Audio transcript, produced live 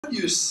do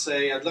you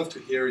say? I'd love to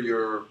hear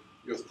your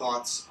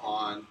thoughts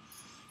on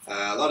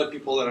a lot of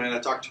people that when I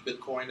talk to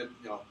Bitcoin,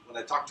 when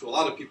I talk to a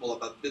lot of people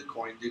about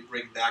Bitcoin, they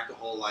bring back the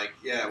whole like,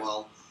 yeah,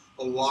 well,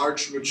 a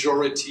large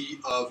majority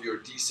of your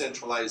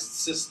decentralized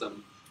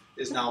system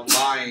is now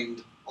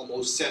mined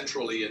almost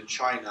centrally in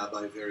China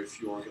by very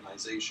few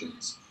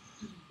organizations.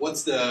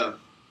 What's the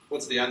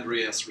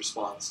Andreas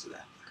response to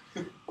that?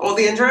 Well,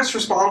 the Andreas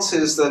response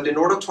is that in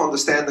order to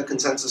understand the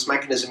consensus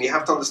mechanism, you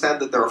have to understand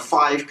that there are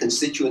 5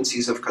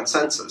 constituencies of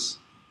consensus.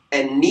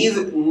 And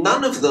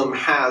none of them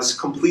has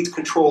complete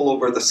control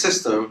over the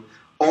system.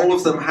 All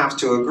of them have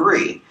to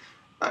agree.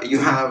 You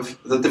have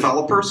the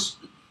developers,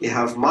 you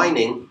have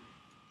mining,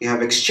 you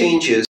have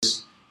exchanges,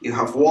 you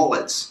have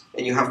wallets,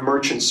 and you have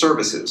merchant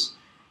services.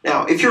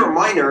 Now, if you're a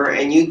miner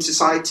and you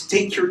decide to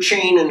take your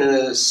chain in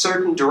a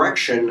certain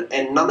direction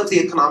and none of the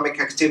economic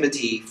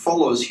activity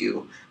follows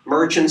you,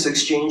 merchants,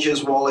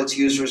 exchanges, wallets,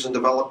 users, and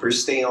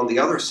developers stay on the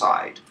other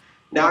side,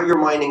 now you're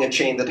mining a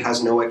chain that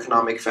has no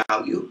economic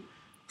value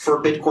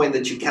for Bitcoin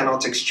that you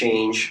cannot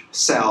exchange,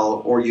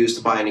 sell, or use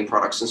to buy any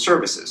products and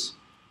services.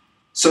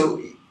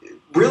 So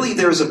really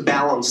there's a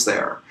balance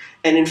there.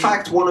 And in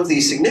fact, one of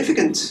the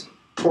significant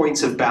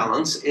points of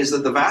balance is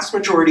that the vast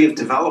majority of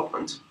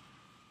development,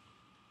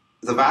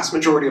 the vast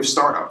majority of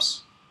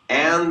startups,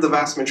 and the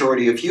vast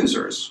majority of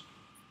users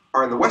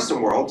are in the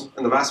Western world,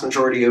 and the vast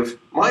majority of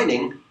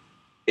mining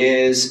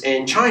is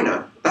in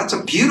China. That's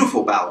a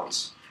beautiful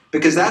balance,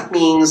 because that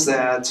means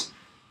that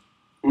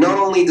not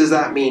only does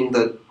that mean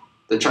that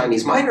the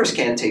Chinese miners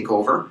can't take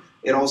over,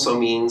 it also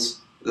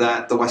means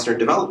that the Western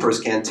developers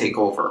can't take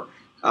over.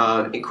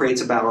 It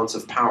creates a balance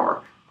of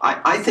power.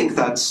 I think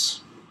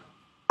that's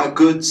a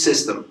good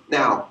system.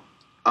 Now,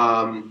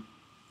 I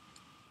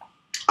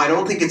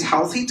don't think it's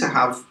healthy to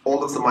have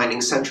all of the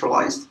mining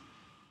centralized,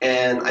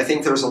 and I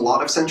think there's a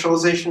lot of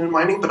centralization in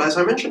mining, but as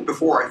I mentioned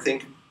before, I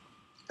think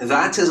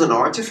that is an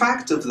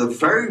artifact of the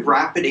very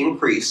rapid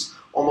increase,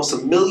 almost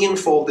 1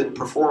 million-fold in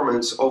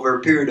performance over a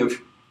period of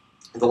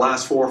the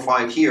last 4 or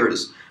 5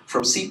 years,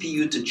 from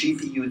CPU to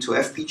GPU to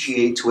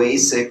FPGA to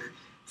ASIC,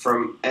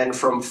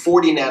 from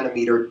 40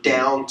 nanometer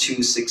down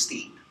to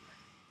 16.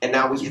 And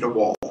now we hit a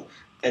wall.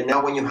 And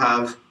now when you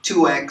have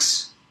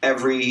 2x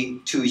every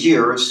 2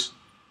 years,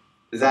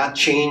 that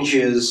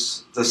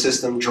changes the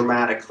system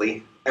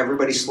dramatically.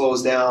 Everybody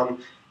slows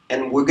down,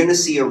 and we're going to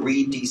see a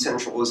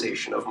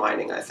re-decentralization of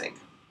mining, I think.